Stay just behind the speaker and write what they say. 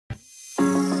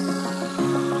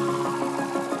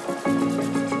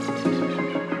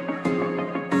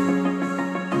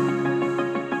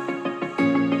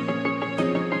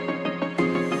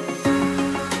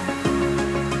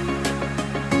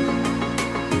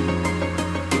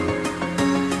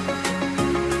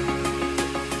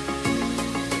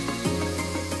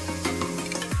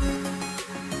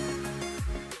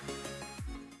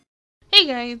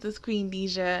guys, it's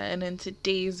Queendija, and in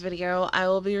today's video, I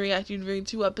will be reacting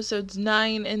to episodes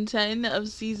 9 and 10 of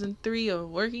season 3 of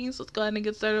Working. So let's go ahead and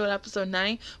get started with episode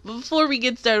 9. But before we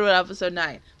get started with episode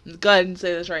 9, let's go ahead and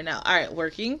say this right now. Alright,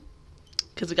 Working,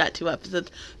 because we got 2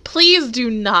 episodes. Please do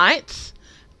not,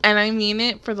 and I mean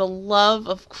it for the love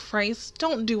of Christ,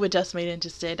 don't do what Just Made It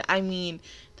just did. I mean,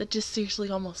 that just seriously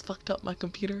almost fucked up my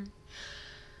computer.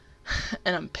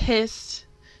 And I'm pissed.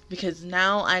 Because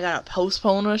now I gotta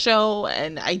postpone a show,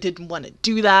 and I didn't want to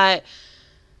do that.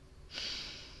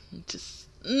 Just,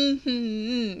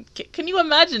 Can you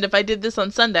imagine if I did this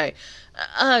on Sunday?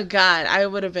 Oh, God, I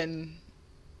would have been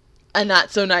a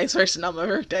not so nice person on my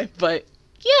birthday. But,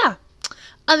 yeah.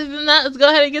 Other than that, let's go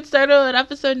ahead and get started with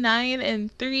episode 9 in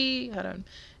 3, hold on,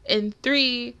 in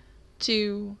 3,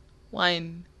 2,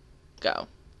 1, go.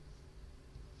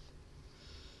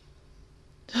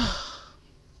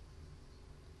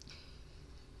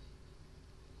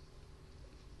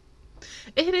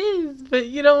 It is, but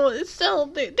you know, it's still,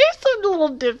 there's some little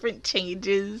different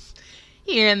changes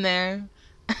here and there.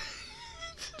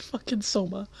 Fucking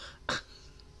Soma.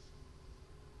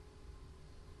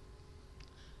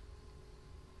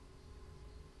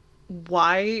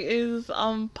 Why is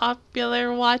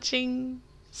popular watching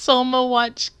Soma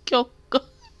watch Kyoko?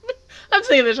 I'm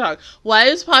saying this wrong. Why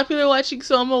is popular watching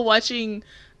Soma watching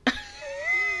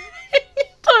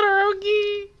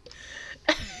Todoroki?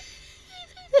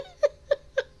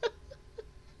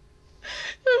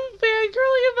 Very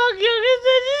girly about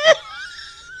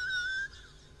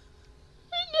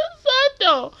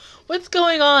Sato. What's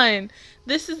going on?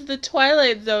 This is the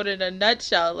Twilight Zone in a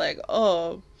nutshell. Like,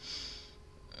 oh,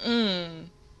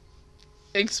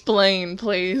 explain,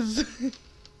 please.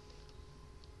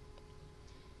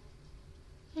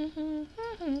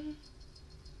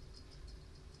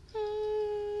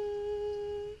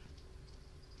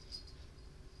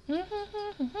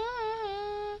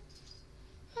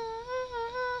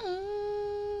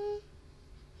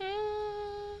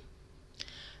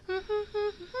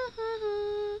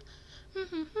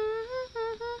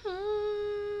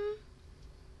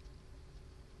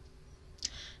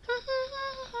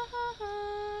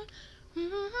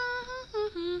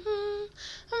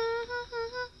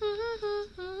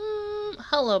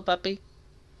 Hello, puppy.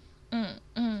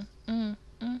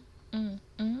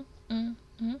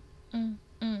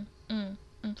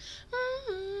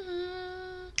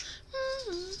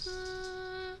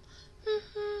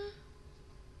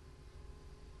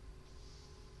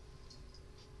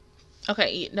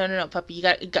 Okay, no, puppy, you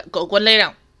got go lay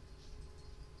down.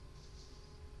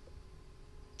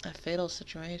 A fatal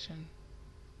situation.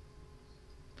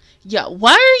 Yeah,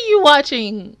 why are you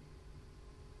watching?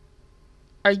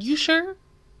 Are you sure?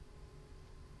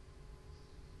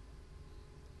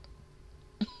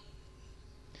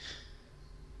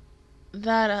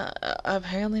 That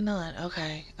apparently not.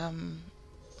 Okay.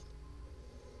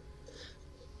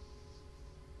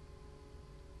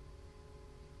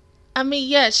 I mean,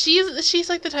 yeah, she's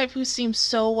like the type who seems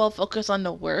so well focused on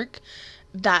the work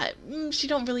that she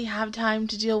don't really have time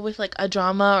to deal with like a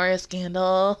drama or a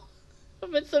scandal.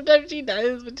 But sometimes she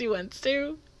does when she wants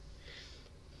to.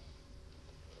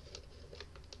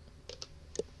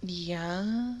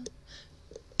 Yeah.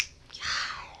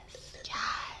 Yes.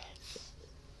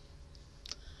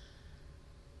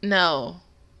 No.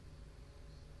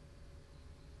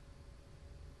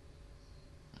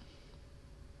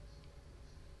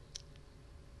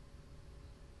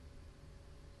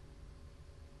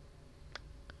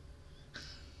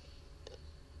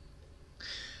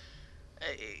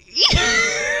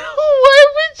 Why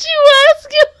would you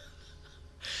ask him?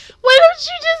 Why don't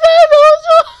you just ask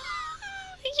also?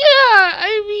 Yeah,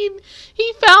 I mean,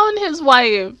 he found his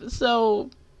wife, so.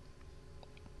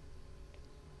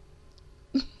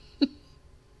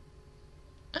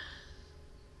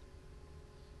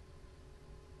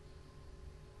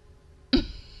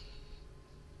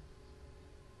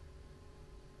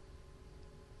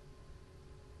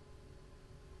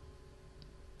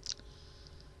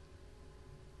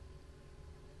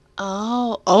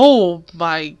 Oh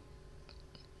my.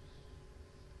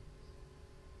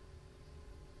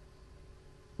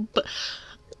 But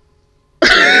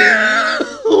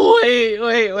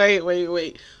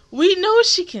wait. We know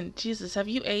she can. Jesus, have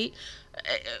you ate?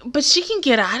 But she can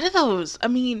get out of those. I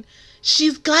mean,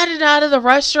 she's got it out of the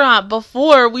restaurant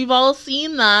before. We've all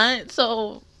seen that.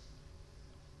 So,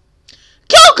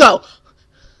 Kyoko.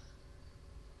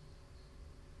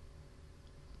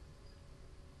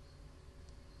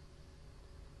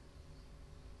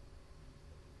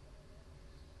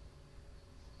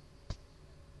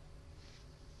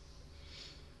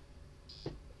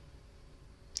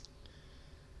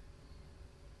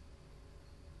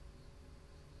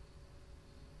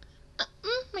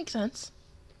 makes sense.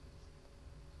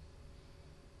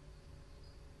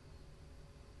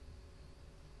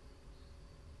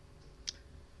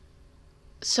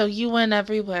 So you went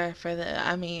everywhere for the,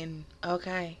 I mean,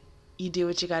 okay. You do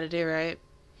what you gotta do, right?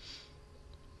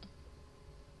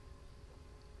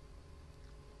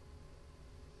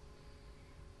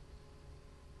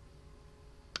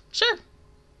 Sure.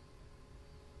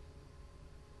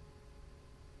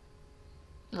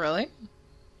 Really?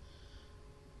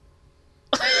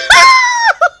 Okay.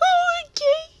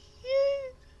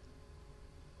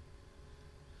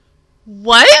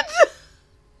 What?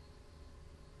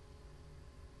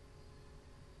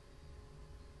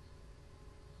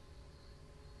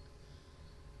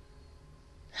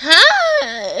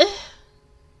 Huh?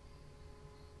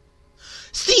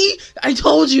 See? I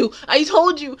told you. I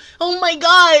told you. Oh my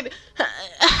god.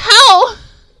 How?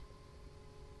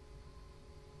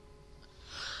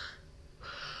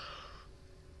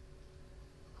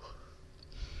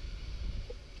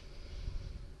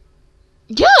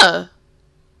 Yeah.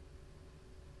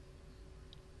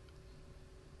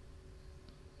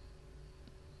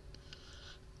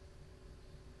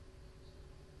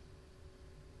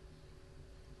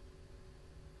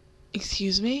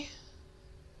 Excuse me?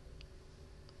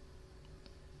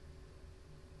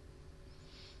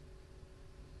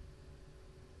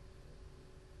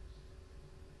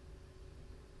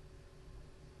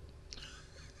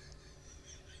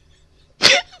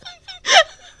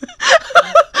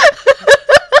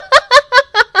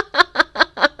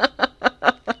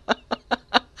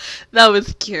 That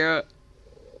was cute.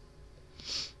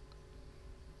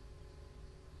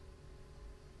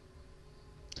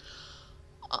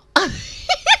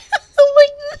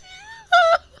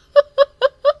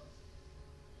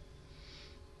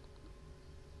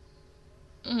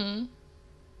 Mm-hmm.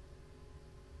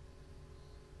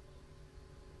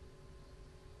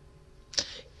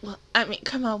 Well, I mean,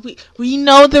 come on. We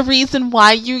know the reason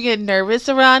why you get nervous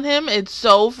around him. It's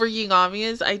so freaking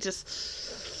obvious. I just...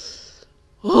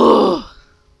 Ugh.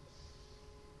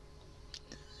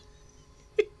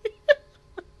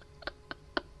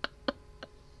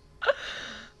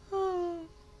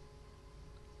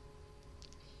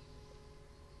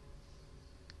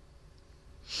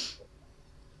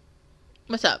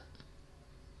 What's up?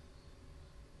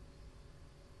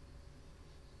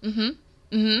 Mm-hmm.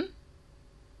 Mm-hmm.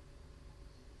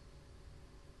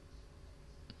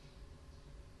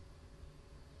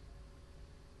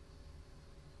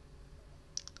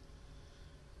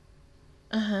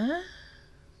 Uh-huh.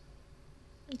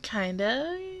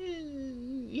 Kinda.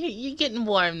 You're getting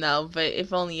warm, though, but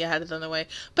if only you had it on the way.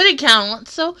 But it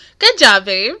counts, so good job,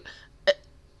 babe.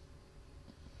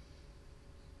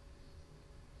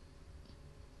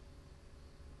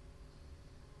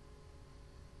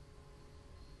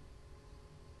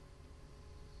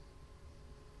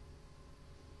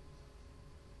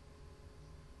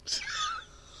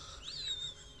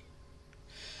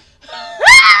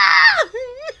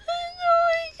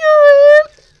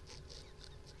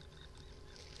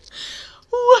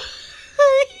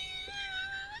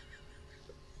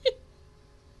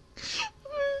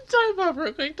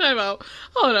 Real quick, time out.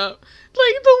 Hold up.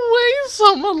 Like the way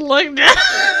someone looked at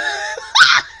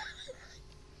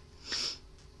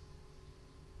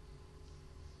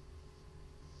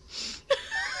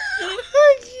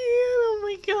I can't. Oh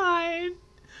my god.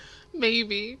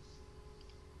 Maybe.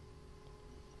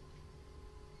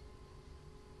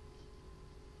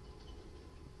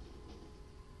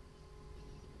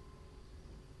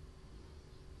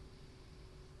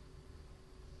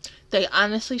 They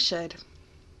honestly should.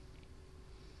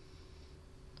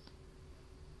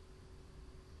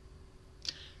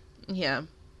 Yeah.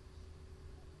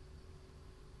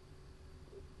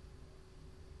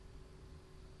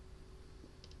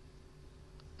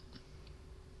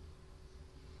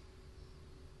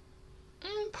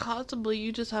 Possibly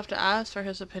you just have to ask for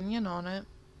his opinion on it.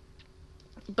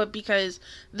 But because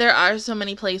there are so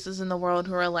many places in the world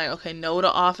who are like, okay, no to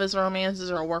office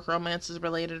romances or work romances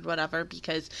related, whatever,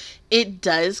 because it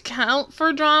does count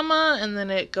for drama and then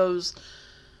it goes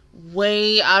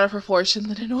way out of proportion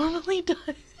than it normally does.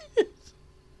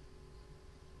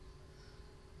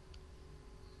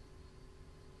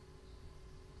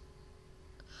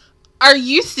 Are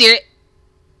you serious?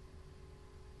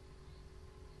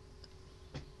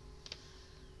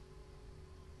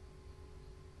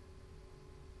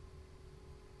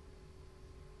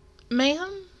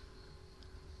 Ma'am?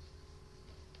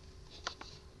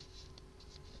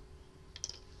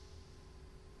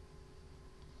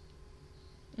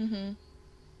 Mm-hmm.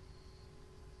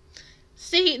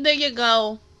 See, there you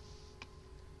go.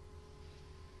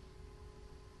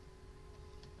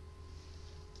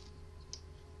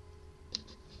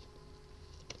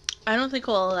 I don't think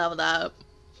we'll allow that.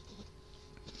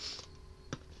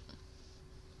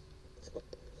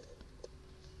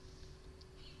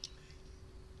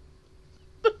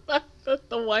 The fact that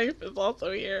the wife is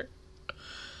also here.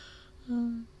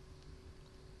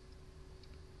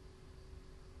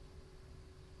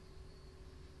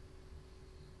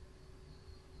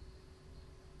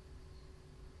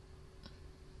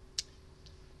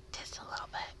 Just a little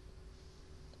bit.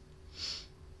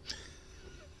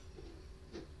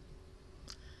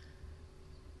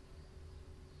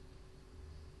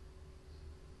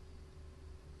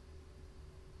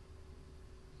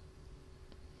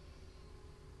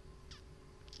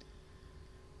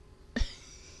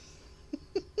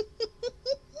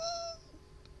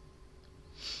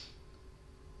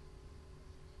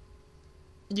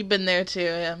 You've been there too,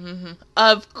 yeah. Mm-hmm.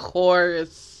 Of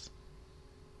course.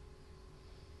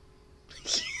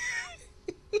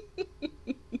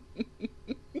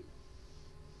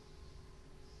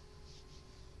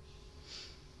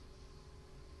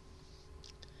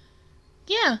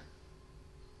 Yeah.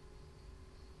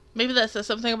 Maybe that says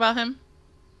something about him.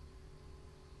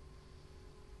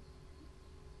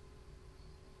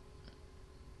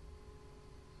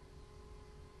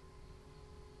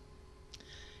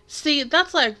 See,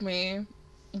 that's like me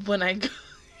when I go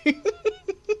when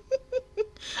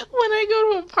I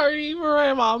go to a party for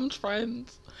my mom's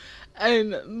friends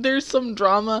and there's some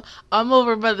drama. I'm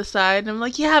over by the side and I'm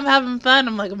like, yeah, I'm having fun.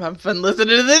 I'm like, I'm having fun listening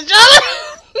to this drama.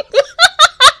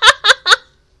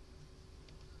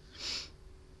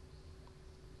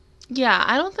 Yeah,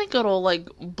 I don't think it'll like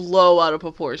blow out of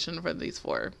proportion for these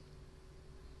four.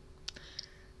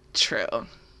 True.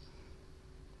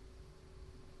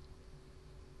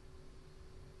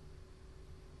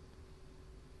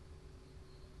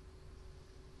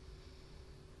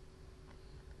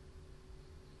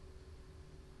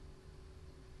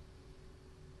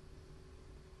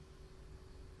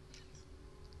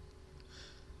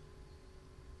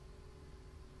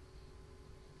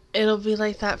 It'll be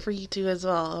like that for you too as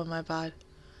well. Oh my god.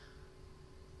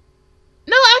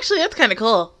 No, actually, that's kind of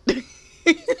cool.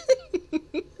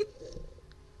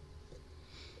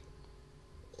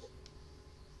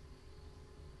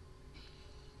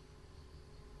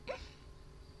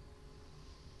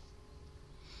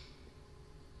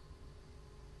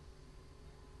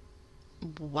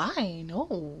 Why?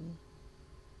 No.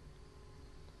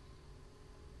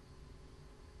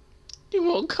 You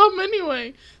won't come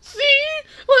anyway. See?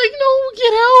 Like, no,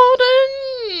 get out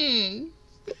and...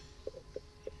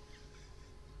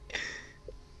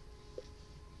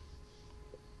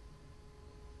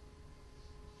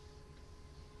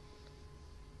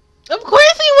 Of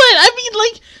course he would! I mean,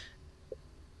 like...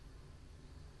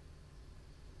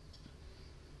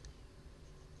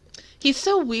 He's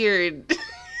so weird.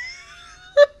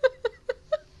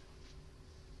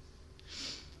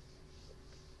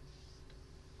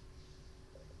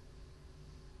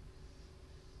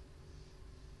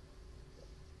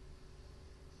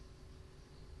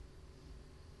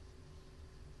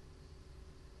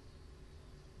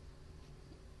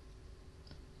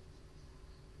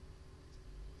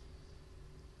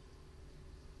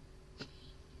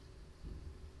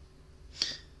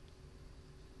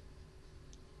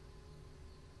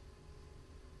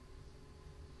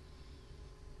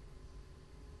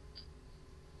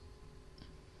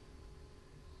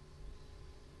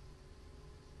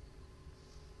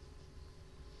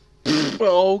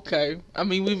 Well, okay. I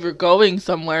mean, we were going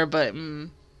somewhere, but...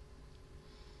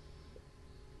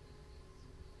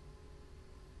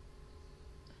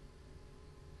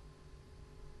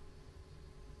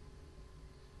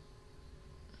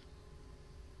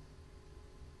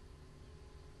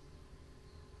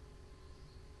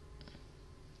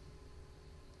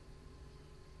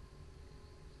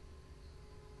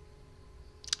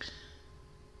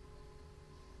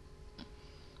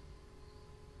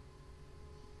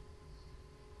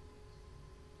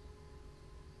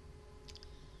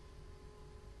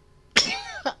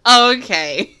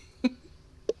 Okay.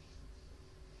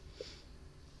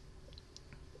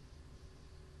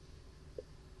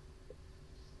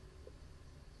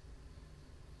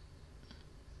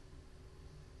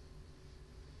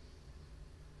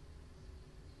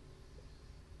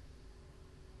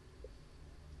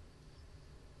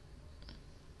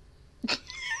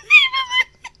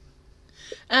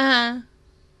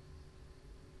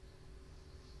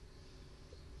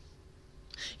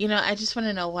 You know, I just want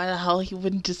to know why the hell he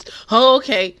wouldn't just... Oh,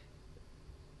 okay.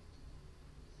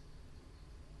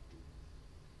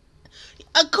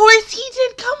 Of course he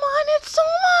did. Come on, it's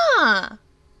Soma.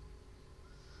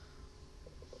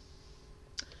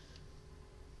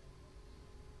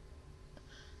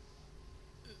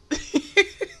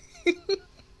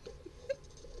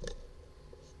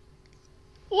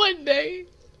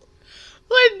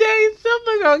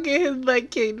 his leg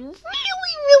kicked really,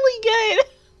 really good.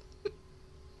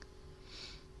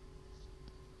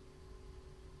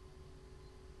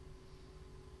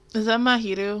 Is that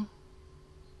Mahiru?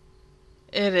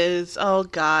 It is. Oh,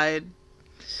 God.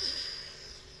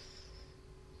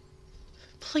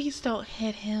 Please don't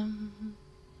hit him.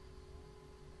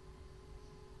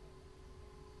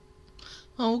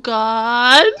 Oh,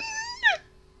 God.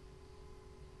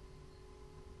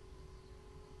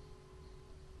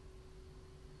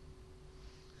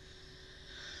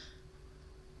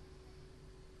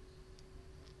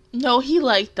 No, he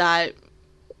liked that.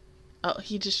 Oh,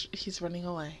 he's running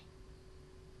away.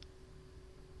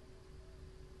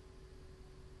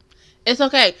 It's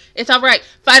okay. It's alright.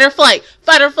 Fight or flight.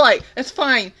 Fight or flight. It's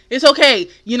fine. It's okay.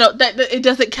 You know, that it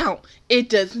doesn't count. It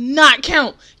does not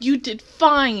count. You did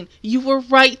fine. You were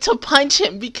right to punch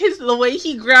him because the way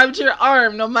he grabbed your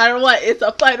arm, no matter what, it's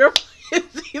a fight or flight.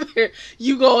 It's either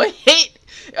you gonna hit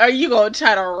or you gonna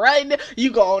try to run.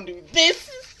 You gonna do this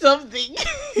something.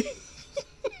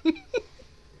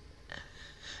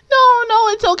 No,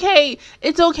 it's okay.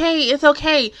 It's okay. It's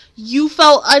okay. You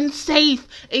felt unsafe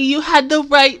and you had the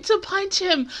right to punch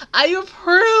him. I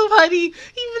approve, honey.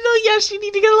 Even though, yes, you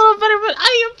need to get a little better, but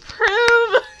I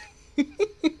approve.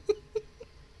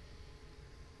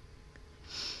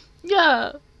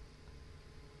 Yeah.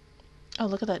 Oh,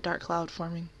 look at that dark cloud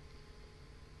forming.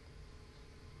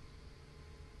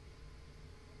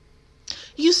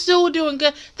 You still doing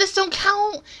good. This don't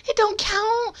count. It don't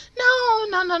count. No.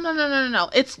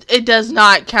 It does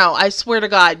not count. I swear to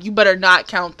God, you better not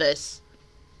count this.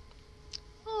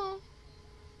 Oh.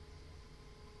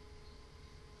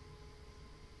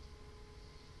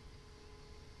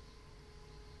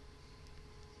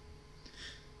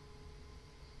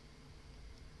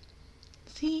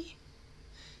 See?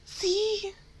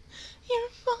 You're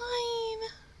fine.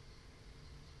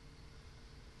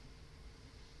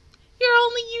 You're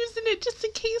only using it just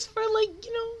in case for, like,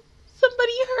 you know,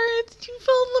 somebody hurts. You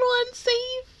feel a little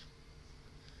unsafe.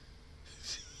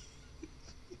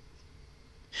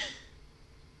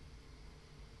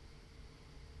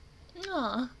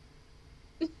 Aw.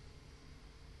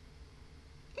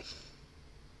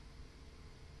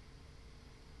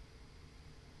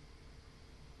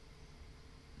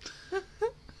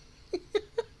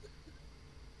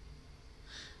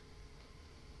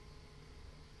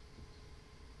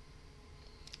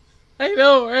 I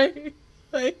know, right?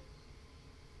 Like,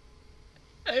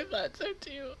 I thought so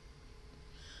too.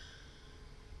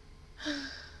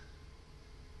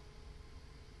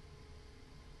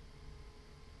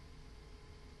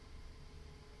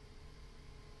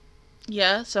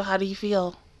 Yeah, so how do you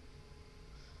feel?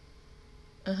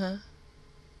 Uh-huh.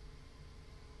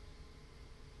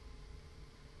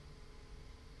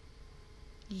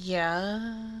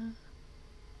 Yeah.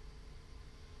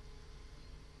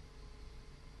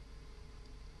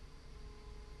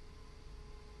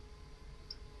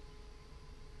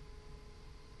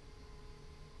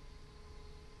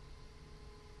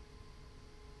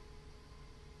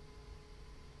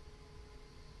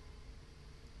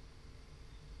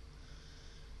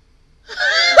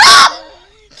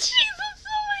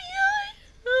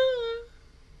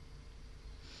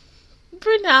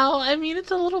 For now, I mean,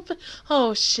 it's a little bit...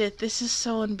 Oh, shit, this is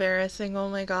so embarrassing. Oh,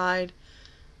 my God.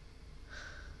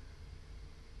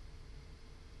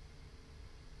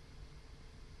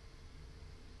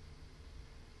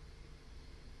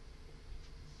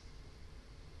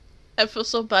 I feel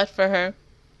so bad for her.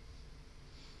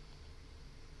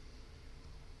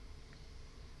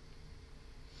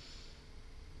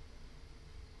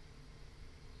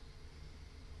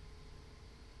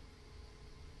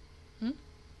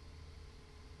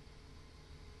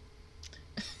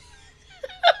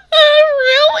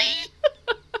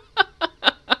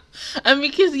 I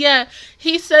mean, because, yeah,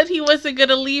 he said he wasn't going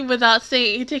to leave without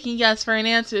taking yes for an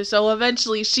answer, so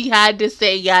eventually she had to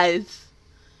say yes.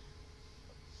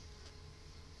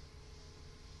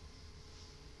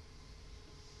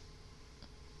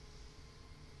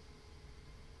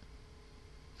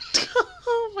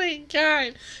 Oh my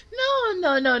God.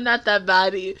 No, not that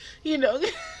bad. You know.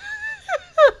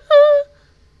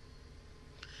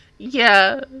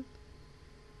 Yeah.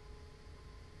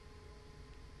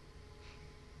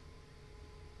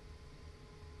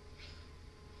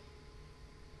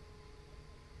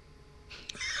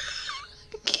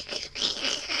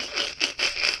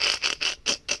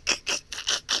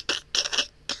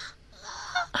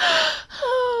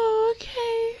 Oh,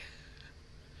 okay.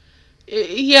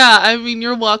 Yeah, I mean,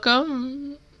 you're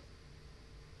welcome.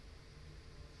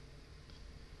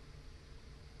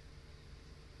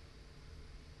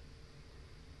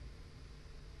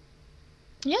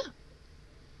 Yeah.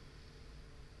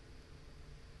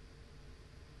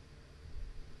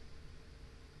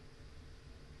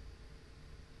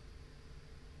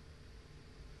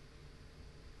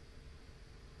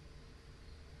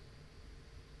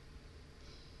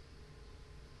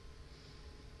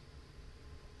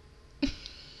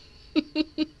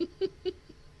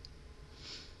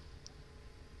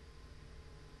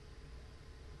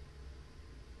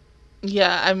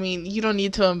 Yeah, I mean, you don't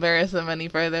need to embarrass them any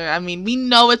further. I mean, we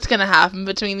know what's going to happen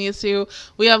between these two.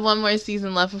 We have one more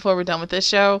season left before we're done with this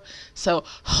show. So,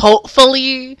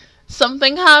 hopefully,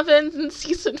 something happens in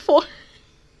season 4.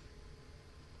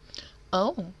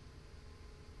 Oh.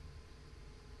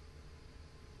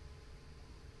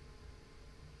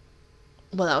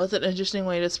 Well, that was an interesting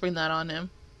way to spring that on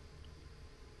him.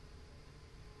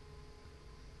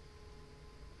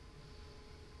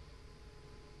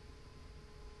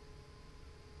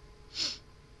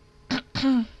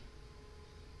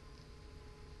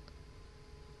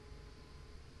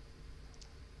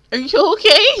 Are you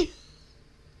okay?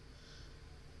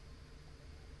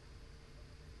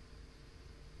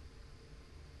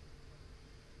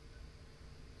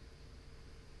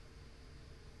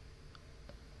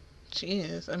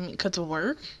 Jeez, I mean, 'cause of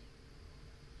work?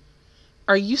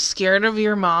 Are you scared of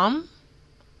your mom?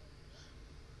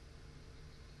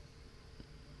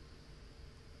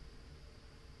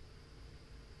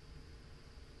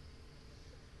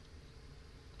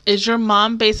 Is your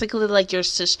mom basically like your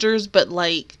sister's, but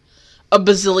like a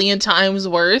bazillion times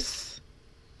worse?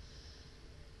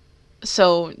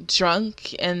 So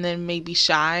drunk and then maybe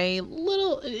shy,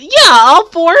 little, yeah, all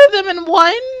 4 of them in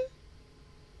one.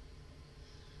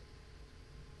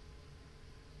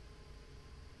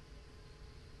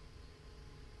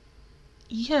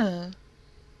 Yeah.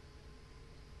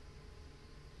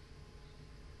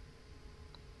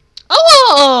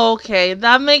 Oh, okay,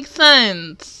 that makes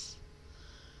sense.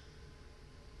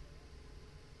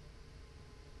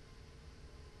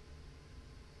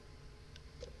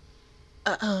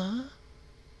 Uh-uh.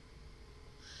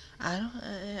 I don't,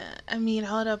 I mean,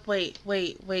 hold up, wait.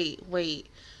 Why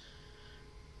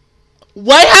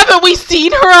haven't we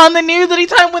seen her on the news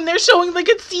anytime when they're showing like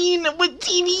a scene with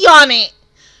TV on it?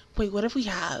 Wait, what if we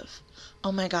have?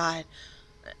 Oh my god.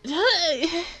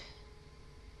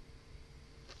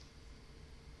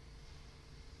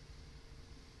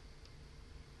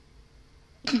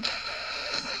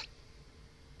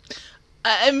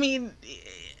 I mean,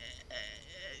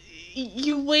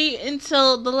 you wait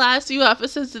until the last few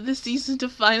episodes of the season to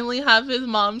finally have his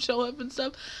mom show up and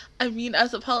stuff. I mean,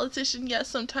 as a politician, yes,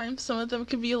 sometimes some of them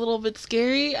could be a little bit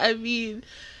scary. I mean,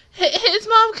 his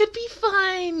mom could be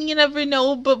fine. You never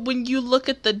know. But when you look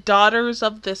at the daughters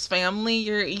of this family,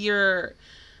 you're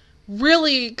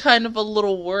really kind of a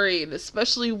little worried,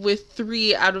 especially with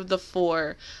 3 out of the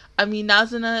 4. I mean,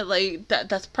 Nazuna, like,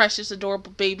 that's precious,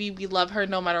 adorable baby. We love her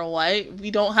no matter what. We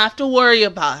don't have to worry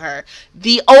about her.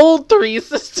 The old 3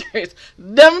 sisters,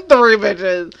 them 3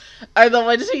 bitches, are the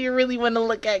ones who you really want to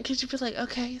look at. Because you'd be like,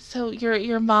 okay, so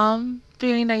your mom,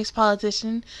 very nice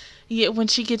politician. Yeah, when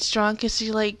she gets drunk, is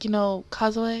she like, Kazue?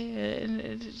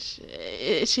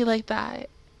 Is she like that?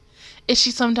 Is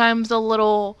she sometimes a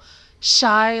little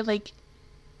shy, like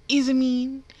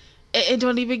Izumi? And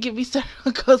don't even get me started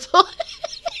on Kazuo.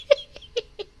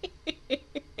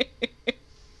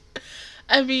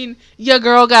 I mean, your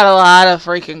girl got a lot of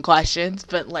freaking questions,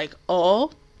 but like,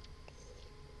 oh.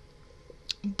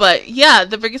 But yeah,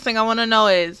 the biggest thing I want to know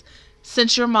is,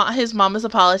 since his mom is a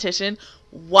politician,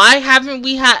 why haven't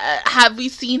we have we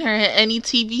seen her in any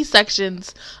TV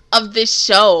sections of this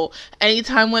show?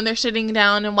 Anytime when they're sitting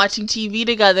down and watching TV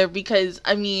together, because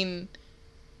I mean,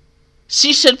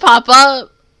 she should pop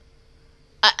up.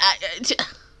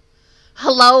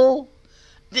 Hello.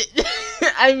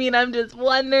 I mean, I'm just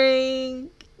wondering.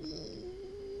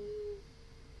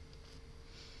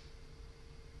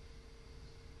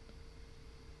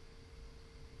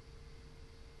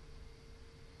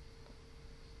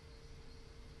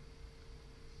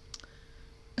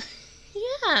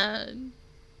 Yeah.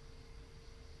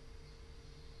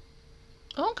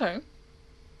 Okay.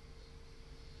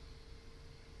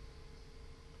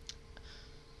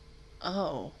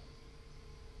 Oh.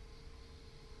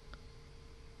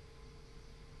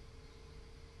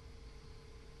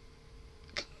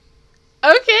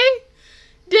 Okay.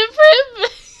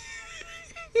 Different.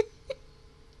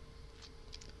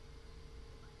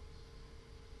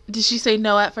 Did she say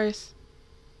no at first?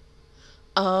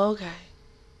 Oh, okay.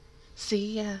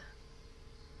 See, yeah.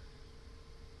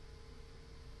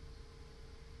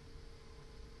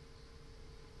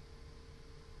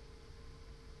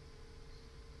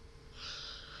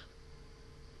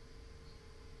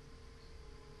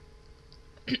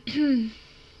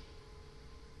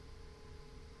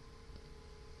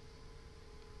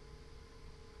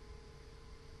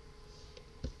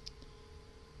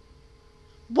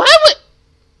 Why would...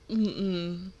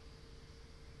 Mm-mm.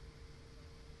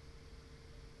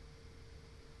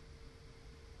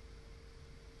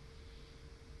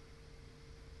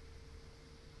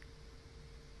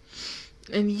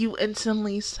 And you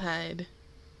instantly said,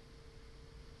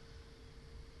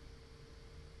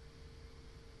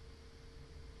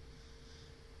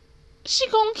 she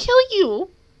gonna kill you.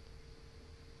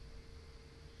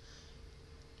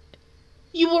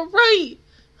 You were right.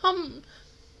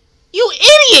 You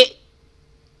idiot.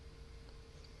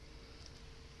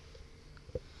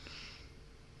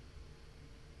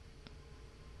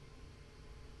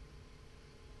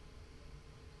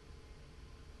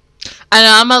 I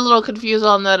know, I'm a little confused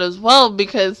on that as well,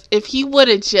 because if he would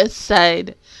have just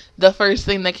said the first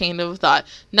thing that came to his thought,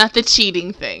 not the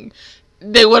cheating thing,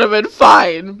 they would have been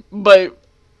fine, but...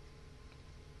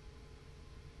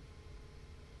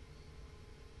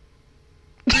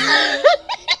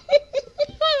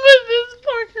 But this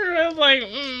poor girl is like,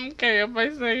 okay, if I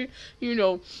say, you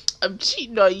know, I'm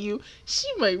cheating on you, she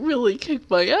might really kick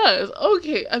my ass.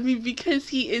 Okay, I mean, because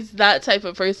he is that type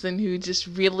of person who just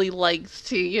really likes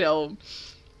to, you know,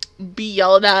 be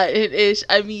yelled at and ish.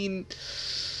 I mean,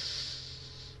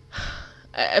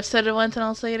 I've said it once and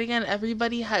I'll say it again.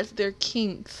 Everybody has their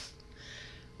kinks.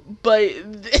 But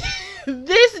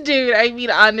this dude, I mean,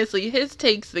 honestly, his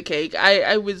takes the cake.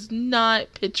 I was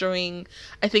not picturing,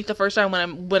 I think the first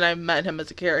time when I met him as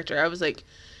a character, I was like,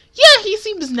 yeah, he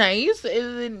seems nice.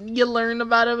 And then you learn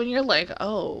about him and you're like,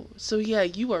 oh, so yeah,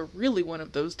 you are really one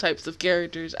of those types of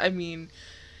characters. I mean,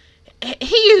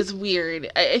 he is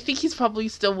weird. I think he's probably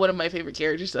still one of my favorite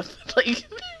characters. Like, he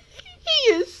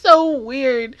is so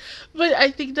weird. But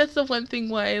I think that's the one thing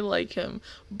why I like him.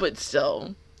 But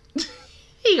still,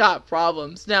 he got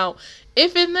problems. Now,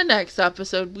 if in the next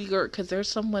episode because there's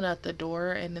someone at the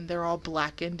door and then they're all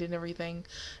blackened and everything.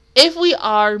 If we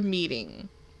are meeting...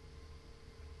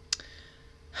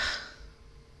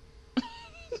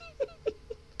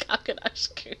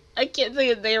 I can't say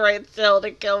his name right still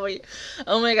to kill me.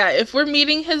 Oh my god. If we're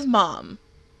meeting his mom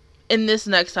in this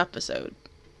next episode,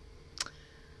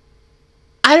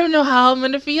 I don't know how I'm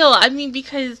going to feel. I mean,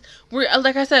 because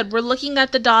like I said, we're looking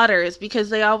at the daughters, because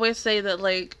they always say that,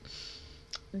 like,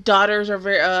 daughters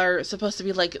are supposed to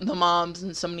be like the moms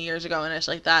and so many years ago and shit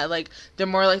like that. Like, they're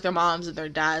more like their moms and their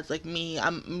dads. Like me,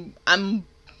 I'm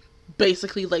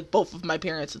basically like both of my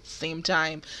parents at the same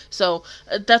time. So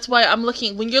that's why I'm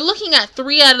looking, when you're looking at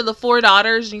 3 out of the 4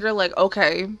 daughters and you're like,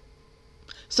 okay,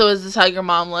 so is this how your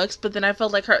mom looks? But then I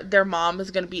felt like their mom is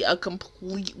going to be a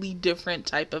completely different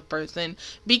type of person,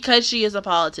 because she is a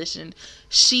politician.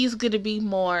 She's going to be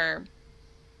more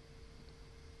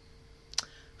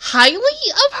highly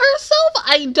of herself.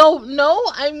 I don't know.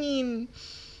 I mean,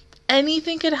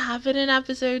 anything could happen in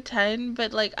episode 10,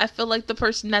 but, like, I feel like the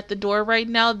person at the door right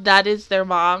now, that is their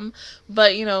mom.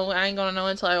 But, you know, I ain't gonna know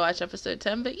until I watch episode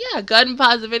 10. But, yeah, go ahead and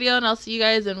pause the video, and I'll see you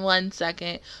guys in 1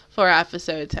 second for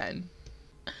episode 10.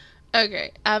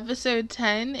 Okay, episode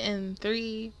 10 in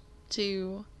 3,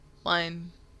 2,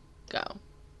 1, go.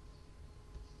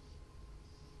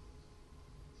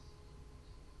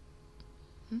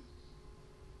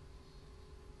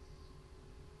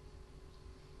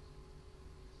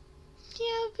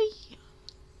 Yeah, but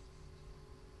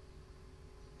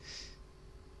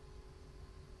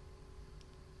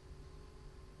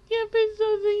yeah, but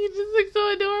something, you just look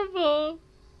so adorable.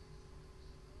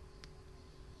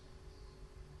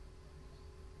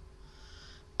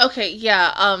 Okay,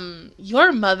 yeah,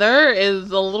 your mother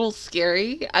is a little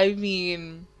scary. I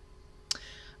mean,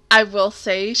 I will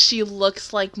say she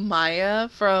looks like Maya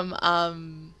from,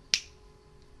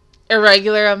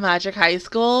 Irregular Magic High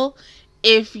School.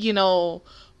 If, you know,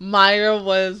 Maya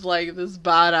was, like, this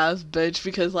badass bitch,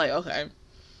 because, like, okay,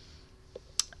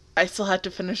 I still have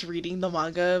to finish reading the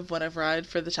manga of what I've read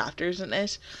for the chapters in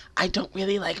it. I don't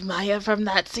really like Maya from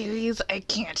that series. I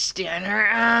can't stand her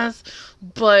ass.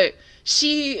 But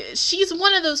she's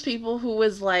one of those people who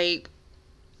was, like,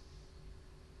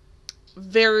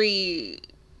 very...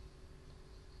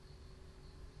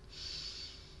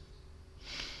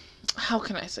 How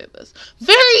can I say this?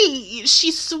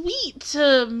 She's sweet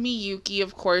to Miyuki,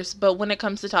 of course, but when it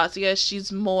comes to Tatsuya,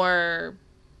 she's more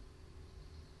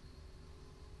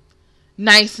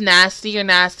nice, nasty, or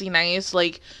nasty, nice.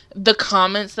 Like, the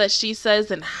comments that she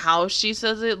says and how she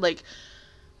says it, like,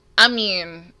 I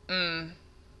mean,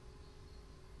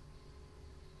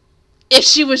 if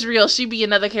she was real, she'd be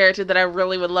another character that I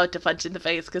really would love to punch in the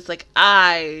face, because, like,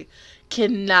 I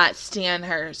cannot stand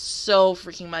her so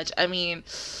freaking much. I mean...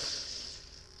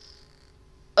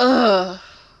 Ugh.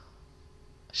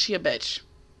 She a bitch.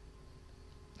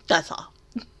 That's all.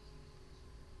 But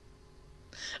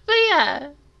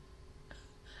yeah.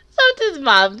 Sometimes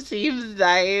mom seems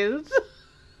nice.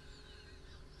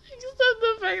 Except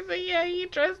the fact that, yeah, he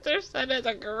dressed her son as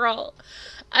a girl.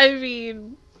 I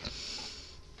mean...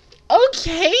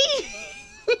 Okay.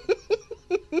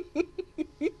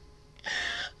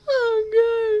 Oh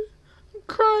god. I'm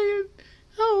crying.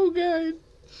 Oh god.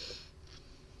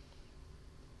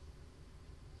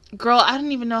 Girl, I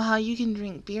don't even know how you can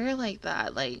drink beer like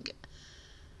that. Like,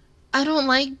 I don't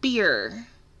like beer.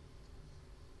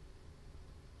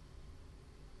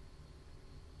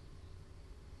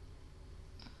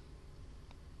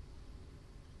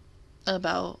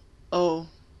 About, oh.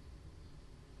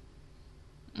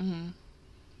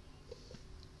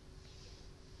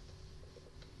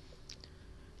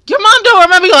 Your mom don't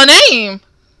remember your name.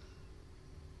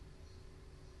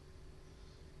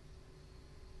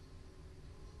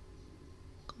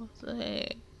 Goes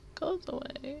away. Goes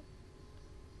away.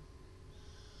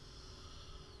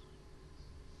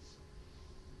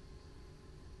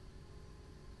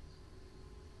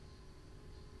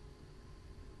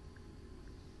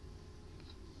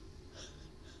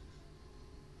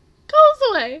 Goes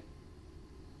away.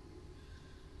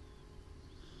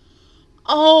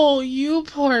 Oh, you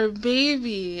poor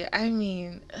baby. I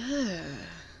mean, ugh.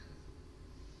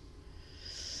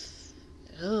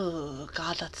 Oh,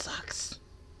 God, that sucks.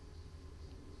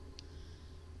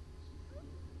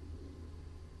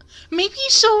 Maybe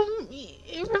she'll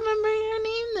remember your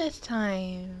name this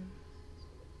time.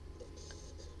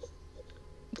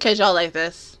 Cause y'all like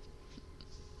this.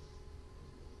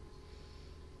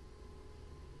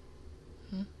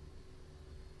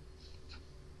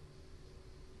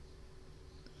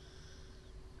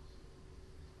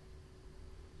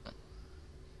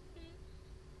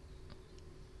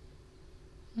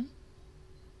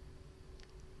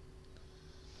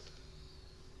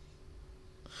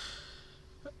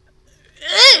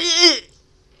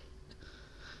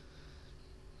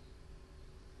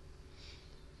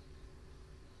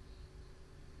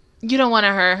 You don't want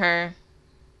to hurt her.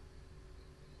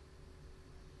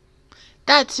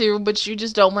 That too, but you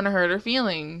just don't want to hurt her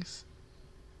feelings.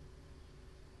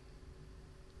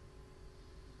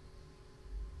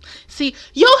 See,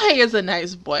 Yohei is a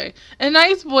nice boy. And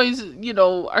nice boys, you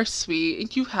know, are sweet.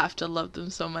 And you have to love them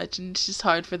so much. And it's just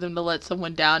hard for them to let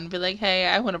someone down and be like, hey,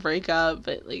 I want to break up.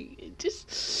 But, like,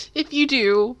 just, if you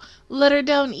do, let her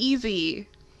down easy.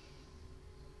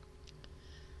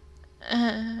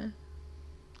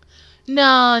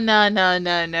 No.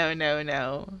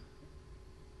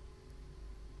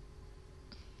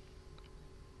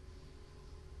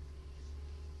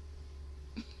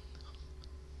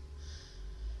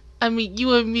 I mean,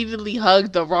 you immediately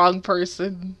hugged the wrong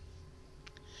person.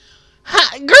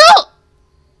 Ha, girl!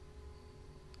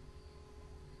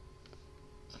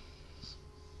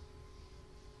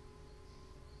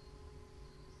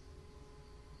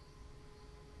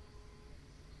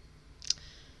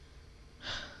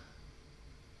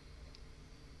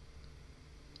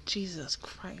 Jesus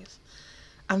Christ.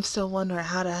 I'm still wondering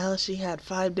how the hell she had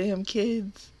 5 damn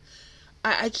kids.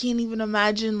 I can't even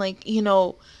imagine, like, you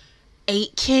know,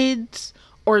 8 kids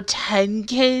or 10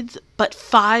 kids, but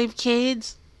 5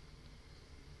 kids.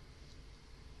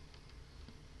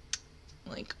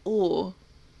 Like, ooh.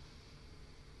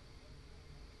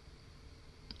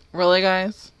 Really,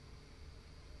 guys?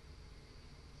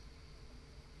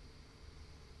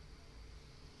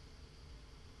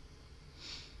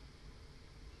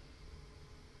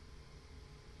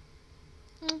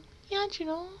 Yeah, you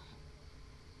know.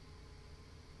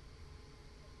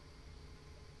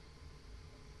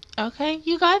 Okay,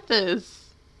 you got this.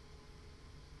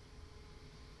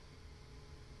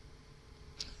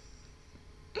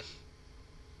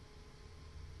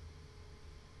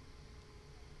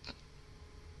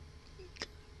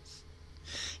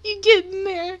 You getting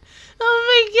there.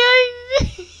 Oh my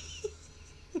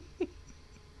god.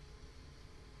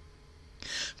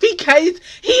 Because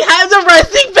he has a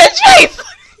resting bitch face.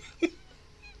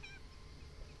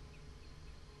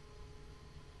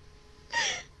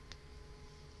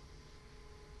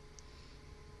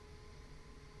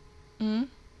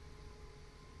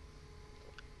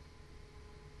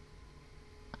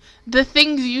 The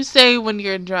things you say when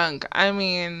you're drunk. I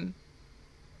mean...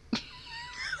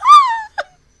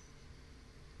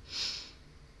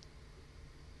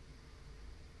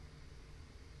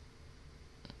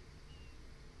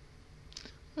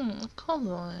 Come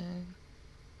on.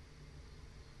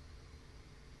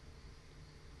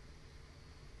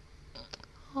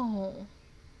 Oh.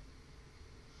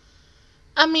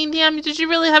 I mean, damn, did you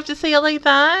really have to say it like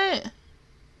that?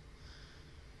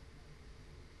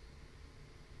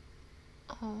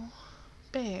 Oh,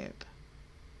 babe.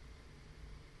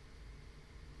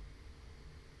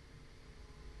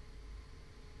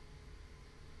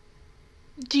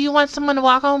 Do you want someone to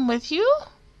walk home with you?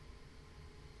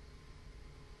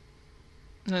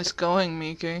 Nice going,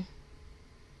 Miki.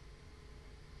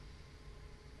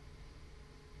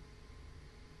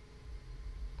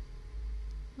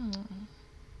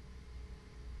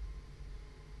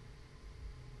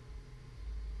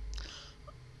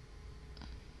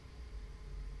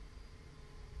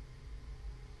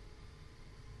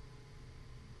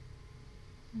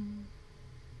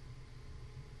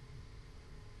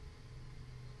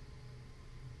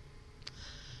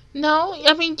 No,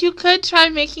 I mean, you could try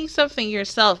making something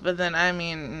yourself, but then, I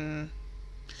mean,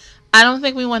 I don't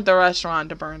think we want the restaurant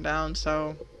to burn down,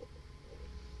 so.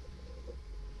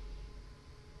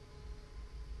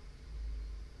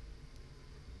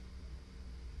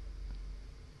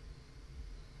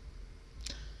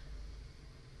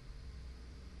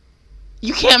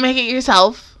 You can't make it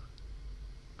yourself.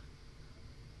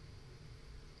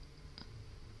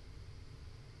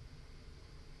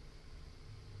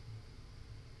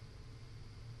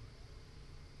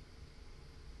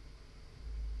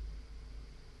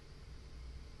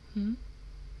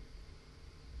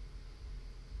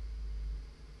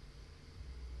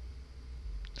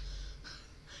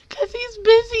 Because he's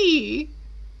busy.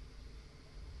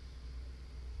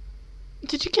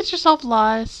 Did you get yourself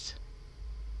lost?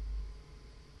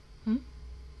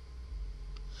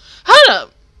 Hold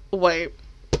up. Wait.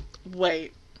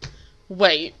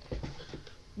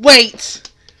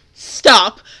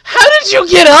 Stop. How did you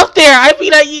get up there? I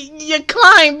mean, you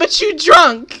climbed, but you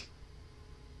drunk.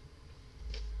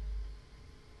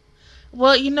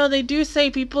 Well, you know, they do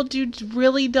say people do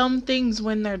really dumb things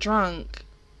when they're drunk.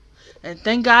 And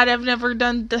thank God I've never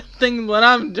done things when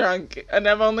I'm drunk. And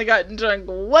I've only gotten drunk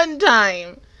one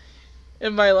time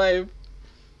in my life.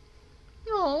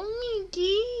 Oh,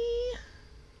 Miki.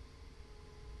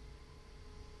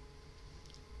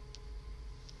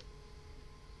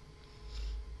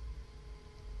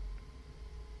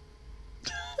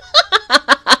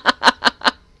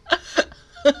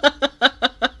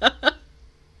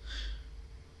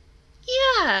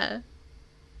 Yeah.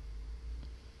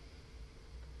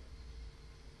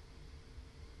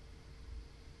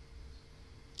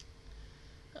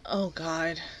 Oh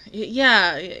God.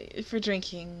 Yeah, for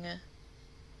drinking.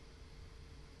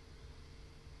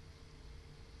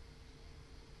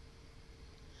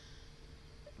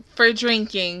 For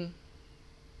drinking.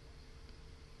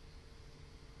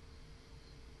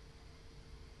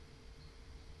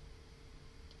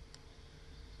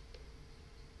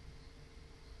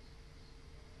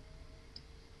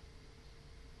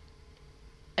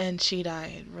 And she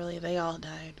died. Really, they all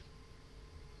died.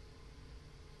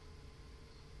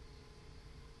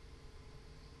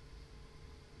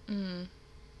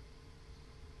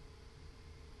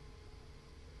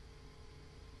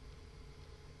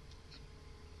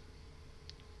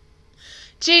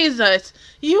 Jesus,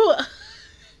 you goes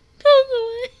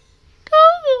away.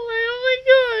 Oh my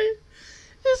God,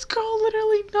 this girl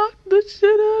literally knocked the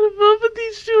shit out of both of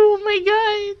these two. Oh my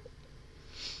God.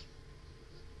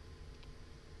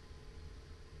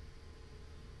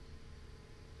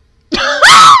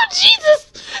 Oh,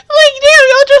 Jesus! Like, damn,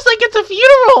 y'all dressed like it's a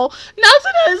funeral.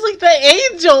 Natsuda is like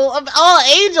the angel of all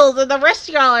angels, and the rest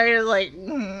of y'all are like,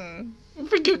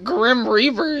 freaking Grim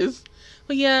Reapers.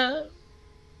 But yeah.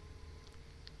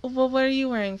 Well, what are you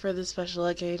wearing for this special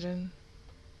occasion?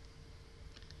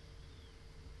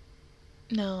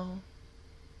 No.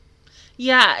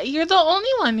 Yeah, you're the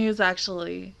only one who's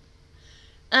actually.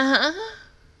 Yeah,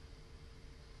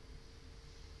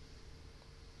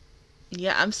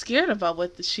 I'm scared about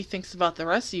what she thinks about the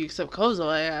rest of you, except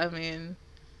Kozoi. I mean.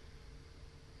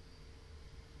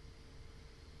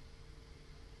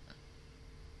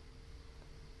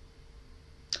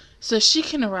 So she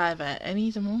can arrive at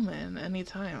any moment, any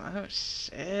time. Oh,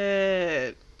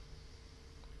 shit.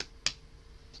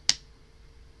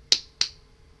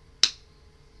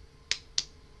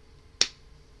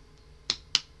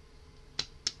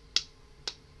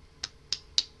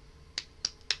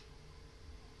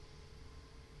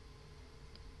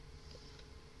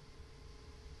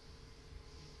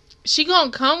 She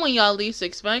gonna come when y'all least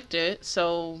expect it,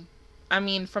 so, I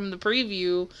mean, from the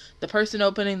preview, the person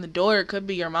opening the door could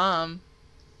be your mom.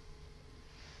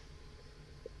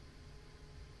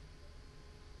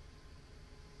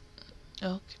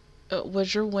 Okay.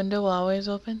 Was your window always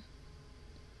open?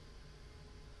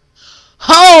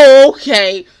 Oh,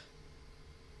 okay.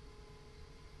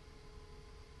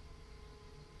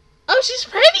 Oh, she's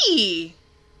pretty.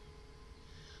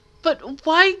 But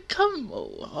why come?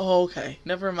 Oh, okay.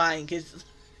 Never mind. Cause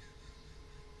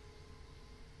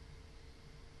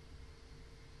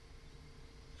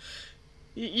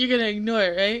you're gonna ignore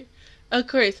it, right? Of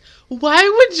course. Why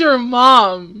would your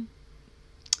mom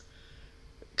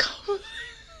come?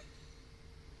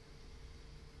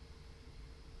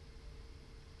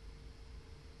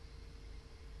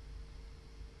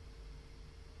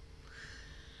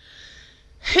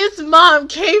 mom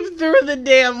came through the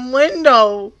damn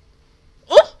window.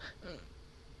 Oh.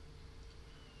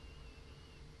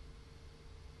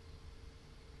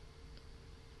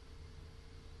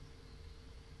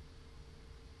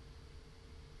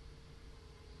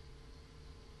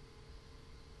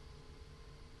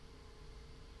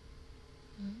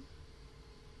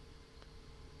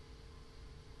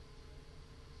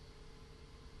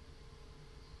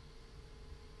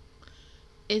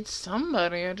 It's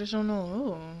somebody, I just don't know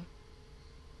who.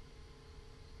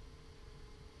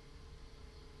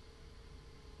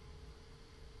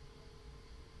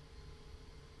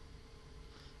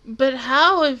 But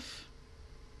how if...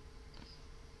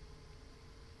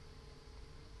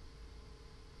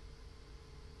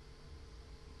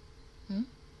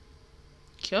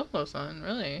 Kyoko-san,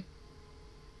 really?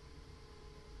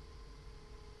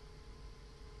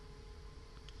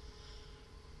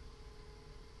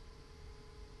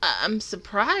 I'm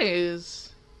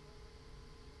surprised.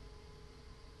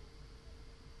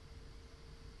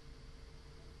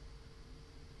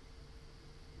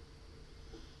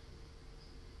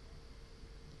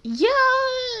 Yeah.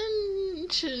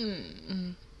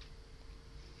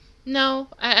 No,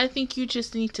 I think you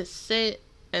just need to sit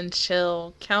and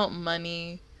chill, count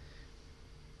money.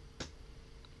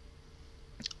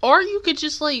 Or you could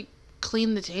just, like,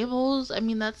 clean the tables. I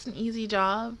mean, that's an easy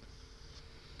job.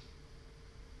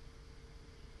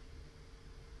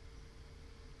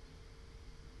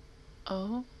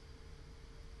 Oh.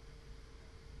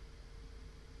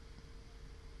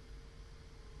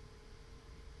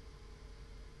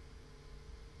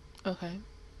 Okay.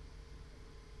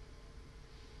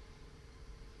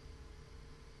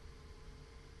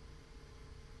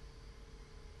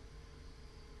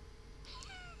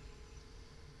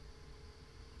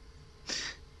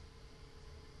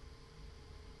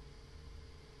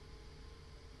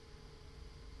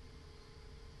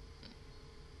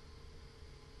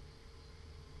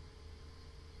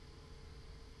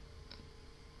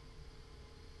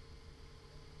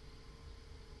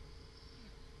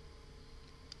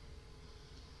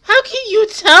 How can you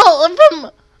tell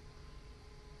from...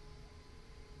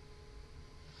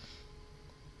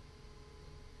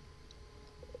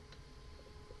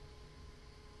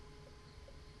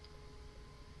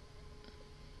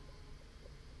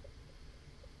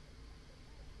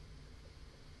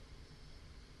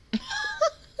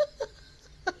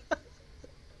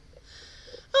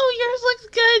 Oh, yours looks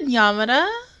good, Yamada.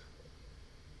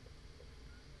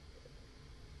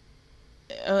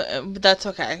 But that's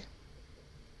okay.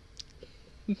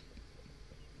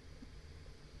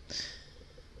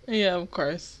 Yeah, of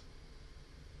course.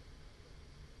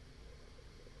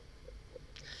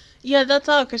 Yeah, that's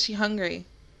all because she's hungry.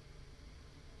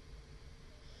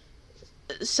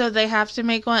 So they have to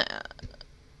make one...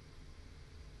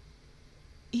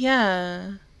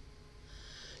 Yeah.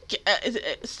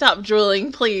 Stop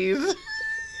drooling, please.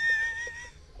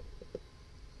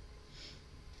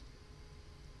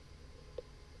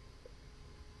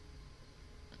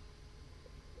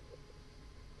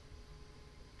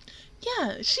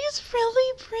 Yeah, she's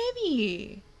really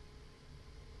pretty.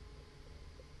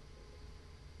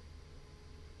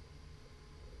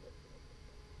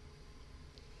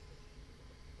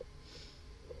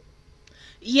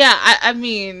 Yeah, I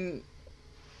mean...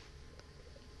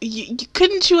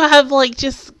 couldn't you have, like,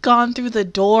 just gone through the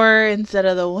door instead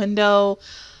of the window?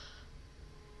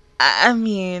 I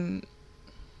mean...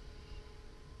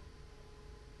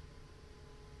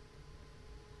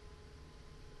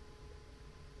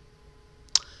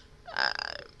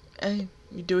 Hey,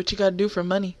 you do what you gotta do for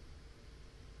money.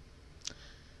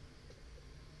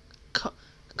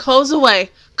 Close away.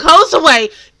 Close away!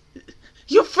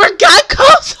 You forgot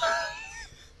close...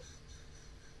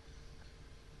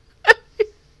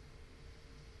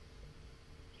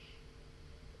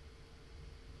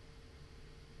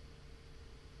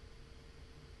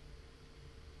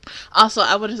 Also,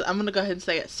 I'm gonna go ahead and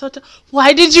say it. So,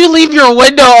 why did you leave your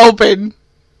window open?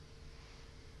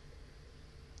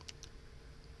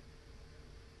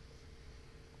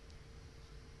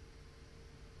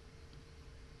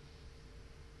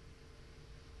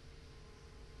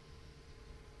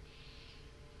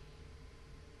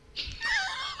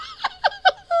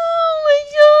 Oh my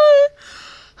god!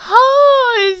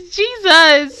 Oh,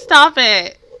 Jesus! Stop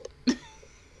it!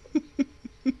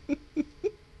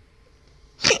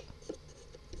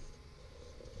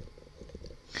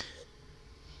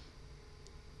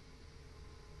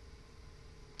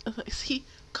 See,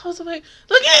 goes away.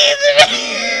 Look at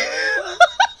it!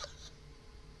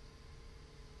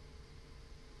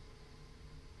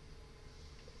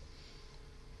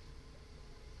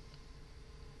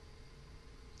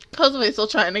 Kozue still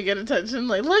trying to get attention.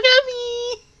 Like, look at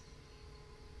me.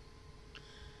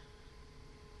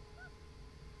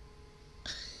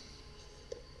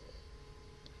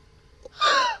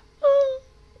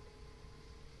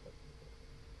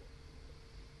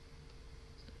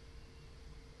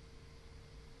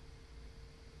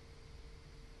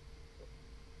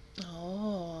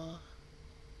 Oh.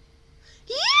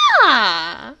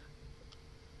 Yeah.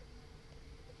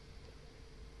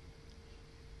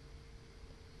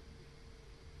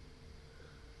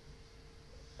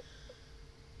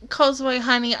 Kozue,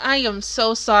 honey, I am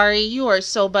so sorry. You are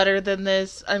so better than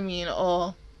this. I mean,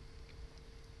 oh.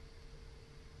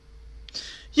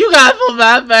 You gotta feel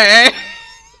bad for her.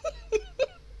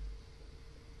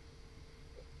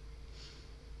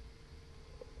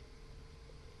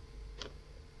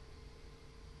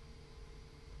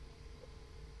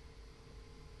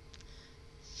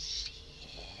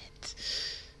 Shit.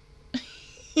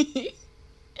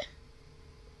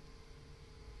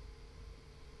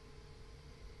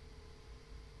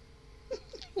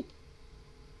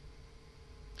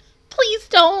 Please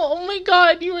don't. Oh my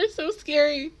god, you are so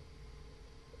scary.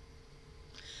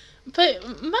 But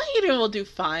Mahito will do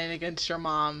fine against your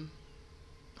mom.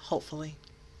 Hopefully.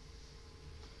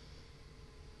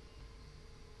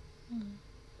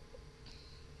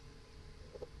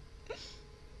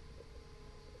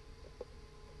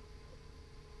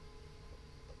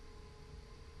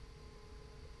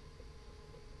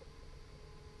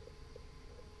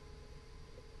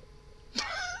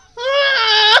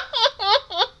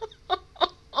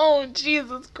 Oh,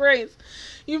 Jesus Christ.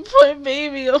 You poor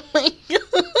baby. Oh my god.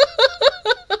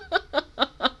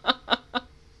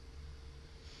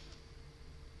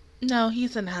 No,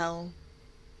 he's in hell.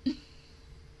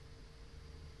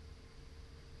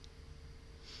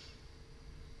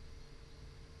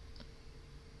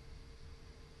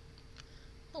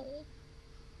 Oh.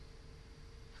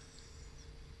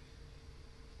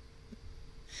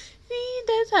 He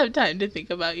does have time to think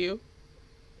about you.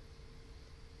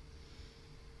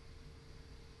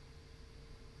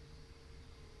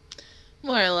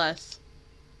 More or less.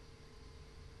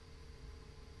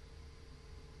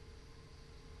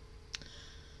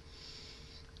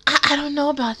 I don't know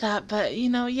about that, but, you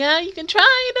know, yeah, you can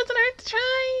try. It doesn't hurt to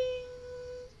try.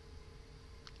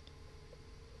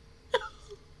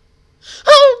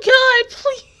 Oh, God,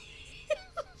 please.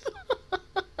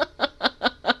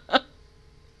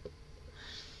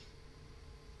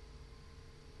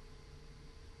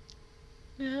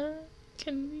 Yeah,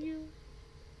 can you...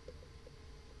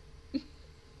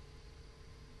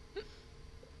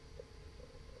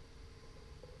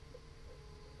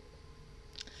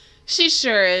 She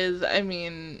sure is. I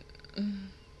mean...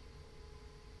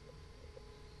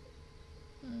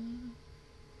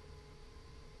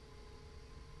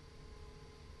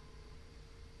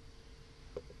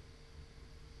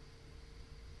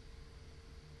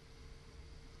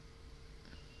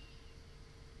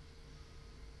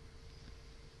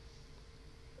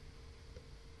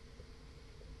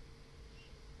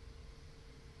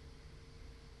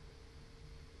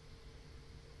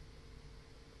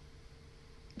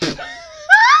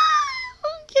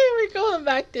 Okay, we're going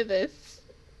back to this.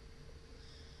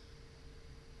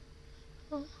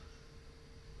 Oh.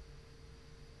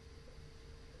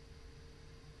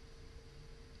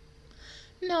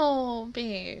 No,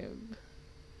 babe.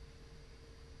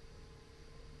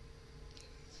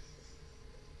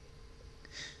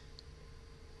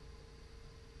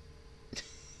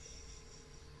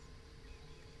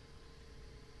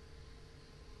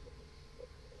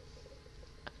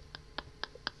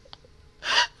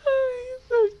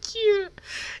 Cute.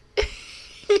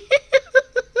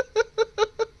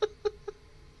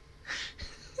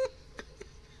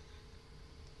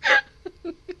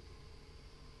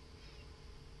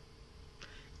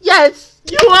 Yes,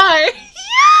 you are. Yeah!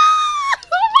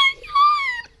 Oh my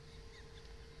god.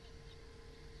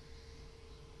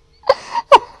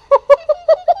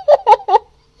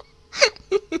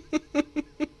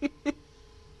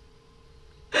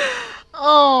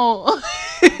 Oh.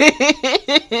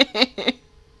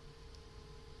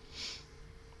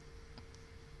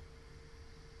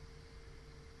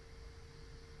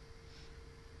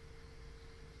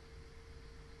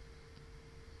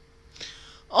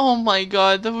 Oh my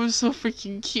god, that was so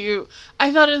freaking cute.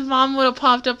 I thought his mom would have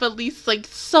popped up at least like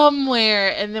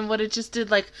somewhere and then would have just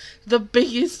did like the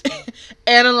biggest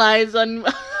analyze on Mahito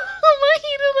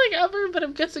like ever, but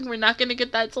I'm guessing we're not gonna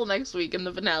get that till next week in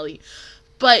the finale.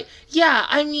 But yeah,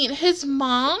 I mean, his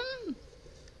mom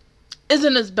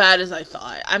isn't as bad as I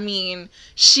thought. I mean,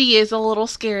 she is a little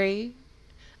scary.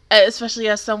 especially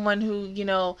as someone who, you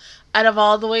know, out of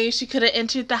all the ways she could have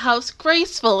entered the house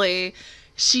gracefully,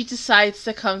 she decides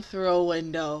to come through a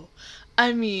window.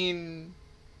 I mean,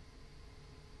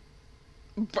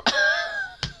 who comes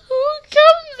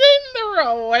in through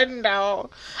a window?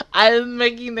 I'm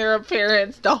making their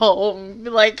appearance to home. Be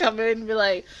like, come in and be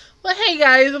like, well, hey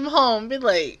guys, I'm home. Be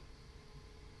like,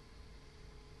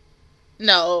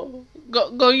 no,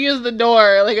 go use the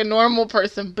door like a normal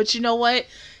person. But you know what?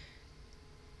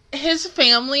 His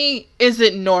family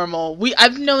isn't normal.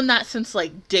 I've known that since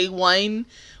like day one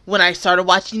when I started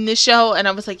watching this show, and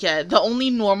I was like, yeah, the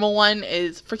only normal one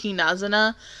is freaking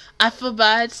Nazuna. I feel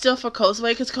bad still for Kozue,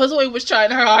 because Kozue was trying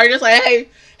her hardest,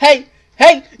 like, hey,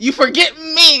 you forget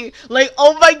me. Like,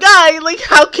 oh my god, like,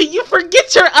 how can you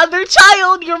forget your other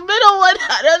child, your middle one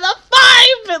out of the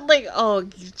 5? And like, oh,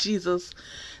 Jesus.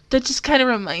 That just kind of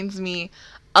reminds me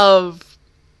of,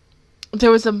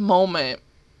 there was a moment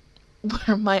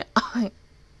where my aunt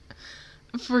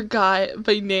forgot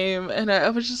my name, and I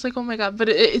was just like, oh my god, but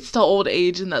it's the old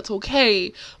age, and that's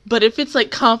okay. But if it's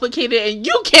like complicated and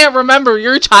you can't remember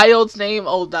your child's name,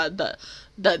 oh,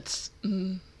 that's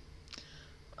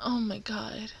oh my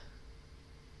god.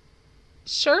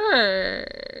 Sure,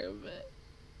 but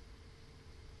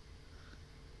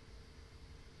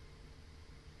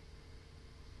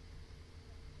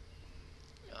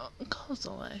it goes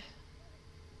away.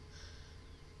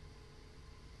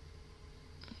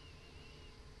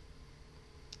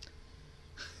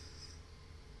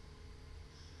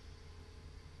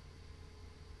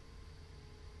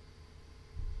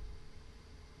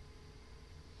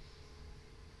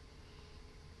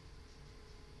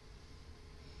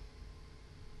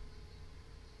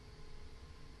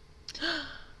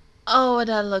 Oh,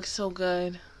 that looks so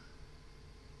good.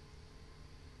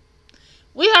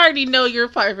 We already know your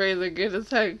pipers are good as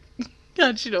heck.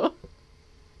 Don't you know?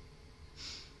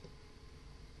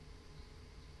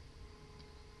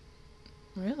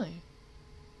 Really?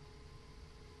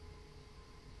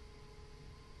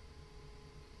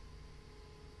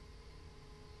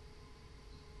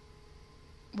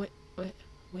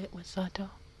 Wait, what's that though?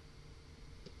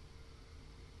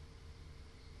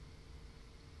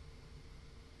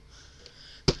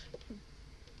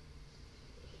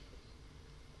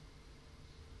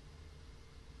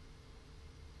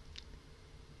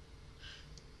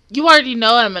 You already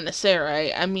know what I'm gonna say,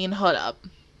 right? I mean, hold up.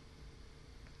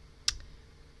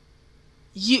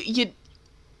 You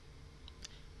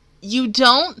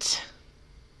don't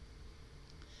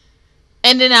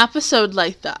end an episode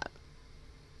like that.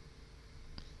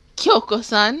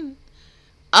 Kyoko-san,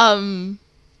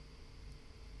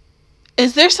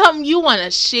 is there something you want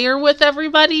to share with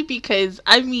everybody? Because,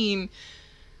 I mean,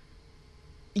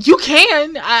 you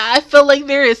can. I feel like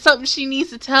there is something she needs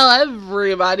to tell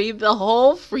everybody, the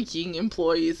whole freaking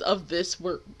employees of this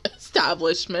work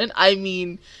establishment. I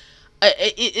mean,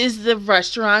 is the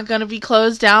restaurant going to be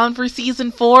closed down for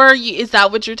season 4? Is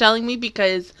that what you're telling me?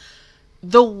 Because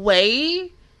the way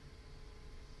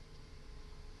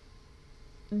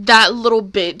that little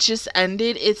bit just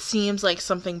ended, it seems like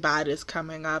something bad is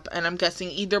coming up. And I'm guessing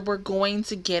either we're going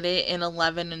to get it in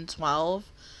 11 and 12.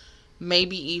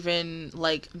 Maybe even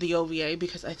like the OVA,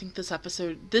 because I think this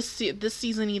episode, this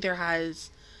season either has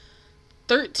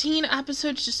 13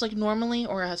 episodes just like normally,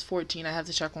 or it has 14. I have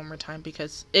to check one more time,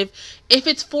 because if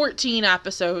it's 14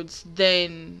 episodes,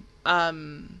 then I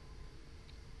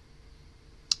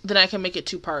can make it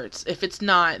 2 parts. If it's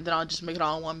not, then I'll just make it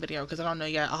all in one video, because I don't know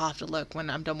yet. I'll have to look when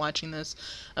I'm done watching this.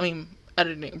 I mean,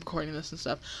 editing, recording this and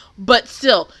stuff. But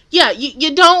still, yeah,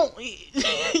 you don't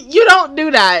you don't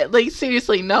do that. Like,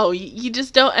 seriously, no, you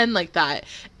just don't end like that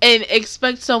and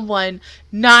expect someone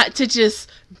not to just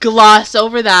gloss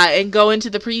over that and go into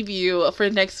the preview for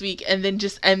next week and then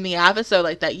just end the episode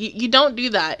like that. You don't do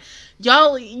that.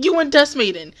 Y'all, you and Dust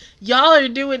Maiden, y'all are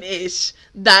doing ish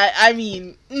that, I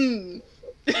mean, you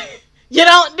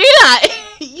don't do that.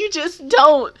 You just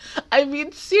don't. I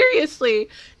mean, seriously,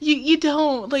 you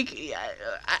don't. Like,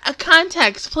 a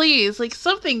context, please. Like,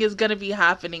 something is gonna be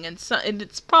happening, and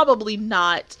it's probably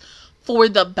not for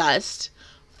the best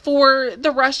for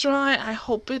the restaurant. I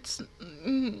hope it's.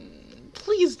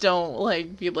 Please don't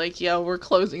like be like, yeah, we're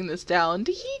closing this down.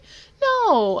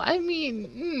 No, I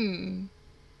mean.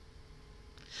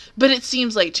 But it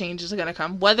seems like changes are going to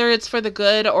come. Whether it's for the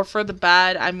good or for the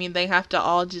bad, I mean, they have to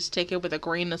all just take it with a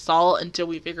grain of salt until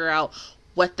we figure out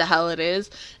what the hell it is.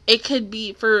 It could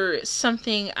be for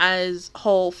something as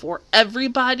whole for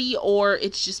everybody, or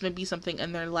it's just maybe something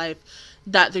in their life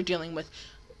that they're dealing with.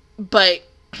 But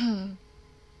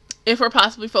if we're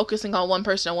possibly focusing on one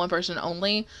person and one person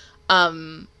only,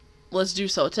 let's do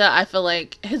Sota, I feel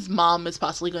like his mom is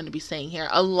possibly going to be staying here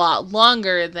a lot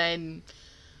longer than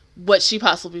what she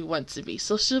possibly wants to be.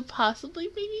 So she'll possibly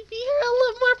maybe be here a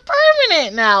little more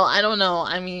permanent now. I don't know.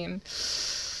 I mean,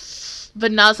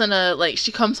 but Nazana, like,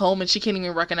 she comes home and she can't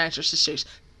even recognize her sisters.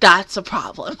 That's a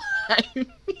problem.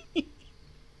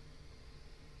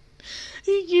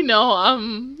 You know,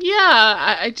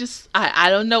 yeah, I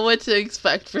don't know what to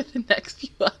expect for the next few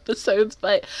episodes,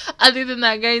 but other than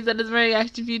that, guys, that is my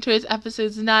reaction view towards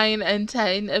episodes 9 and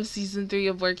 10 of season 3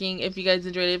 of Working. If you guys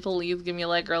enjoyed it, please give me a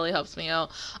like, it really helps me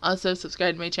out. Also,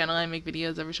 subscribe to my channel. I make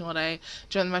videos every single day.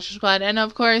 Join the Master Squad, and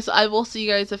of course, I will see you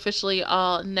guys officially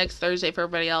next Thursday for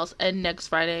everybody else, and next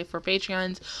Friday for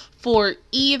Patreons, for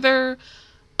either,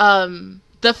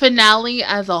 the finale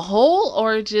as a whole,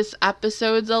 or just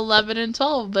episodes 11 and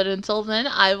 12. But until then,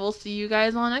 I will see you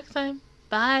guys all next time.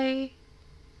 Bye.